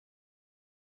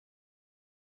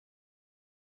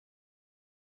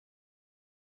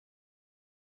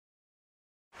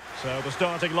So the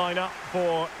starting lineup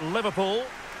for Liverpool.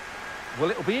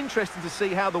 Well, it'll be interesting to see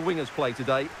how the wingers play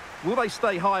today. Will they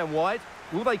stay high and wide?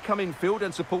 Will they come in field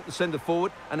and support the centre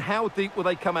forward? And how deep will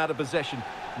they come out of possession?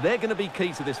 They're going to be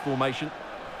key to this formation.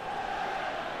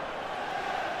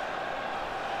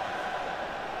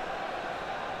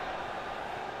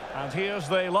 And here's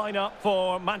the lineup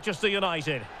for Manchester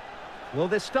United. Well,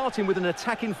 they're starting with an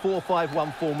attacking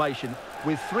 4-5-1 formation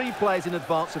with 3 players in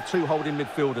advance of 2 holding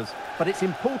midfielders. But it's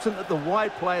important that the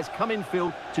wide players come in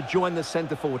field to join the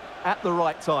centre forward at the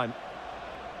right time.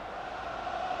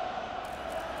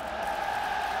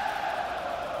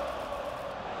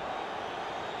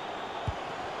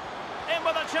 In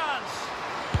with a chance.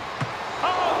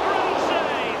 Oh, great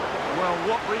save! Well,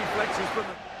 what reflexes from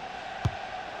the...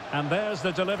 And there's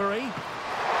the delivery.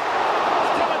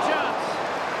 Still a chance.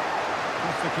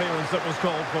 That's the clearance that was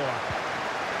called for.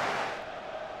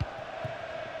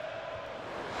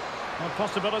 Well,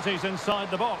 possibilities inside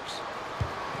the box.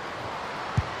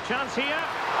 Chance here.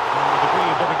 And the degree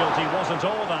of difficulty wasn't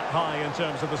all that high in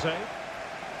terms of the save.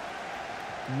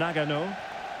 Nagano.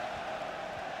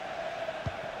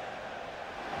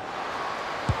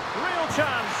 Real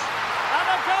chance. And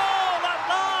a goal at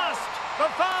last. The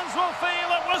fans will feel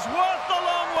it was worth the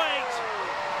long wait.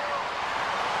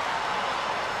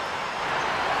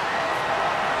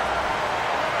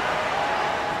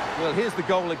 Well, here's the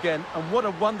goal again, and what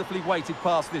a wonderfully weighted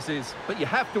pass this is. But you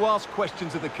have to ask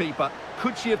questions of the keeper.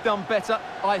 Could she have done better?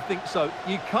 I think so.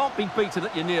 You can't be beaten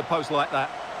at your near post like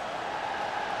that.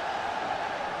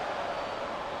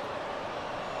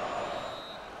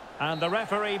 And the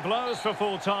referee blows for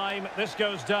full time. This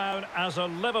goes down as a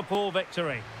Liverpool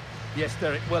victory. Yes,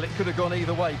 Derek, well, it could have gone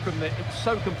either way, couldn't it? It was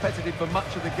so competitive for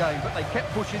much of the game, but they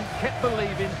kept pushing, kept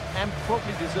believing, and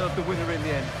probably deserved the winner in the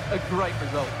end. A great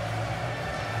result.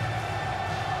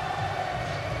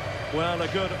 Well, a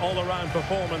good all-around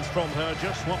performance from her,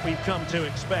 just what we've come to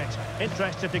expect.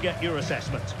 Interested to get your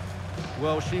assessment.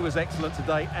 Well, she was excellent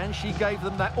today, and she gave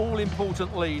them that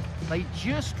all-important lead. They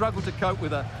just struggled to cope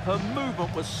with her. Her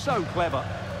movement was so clever.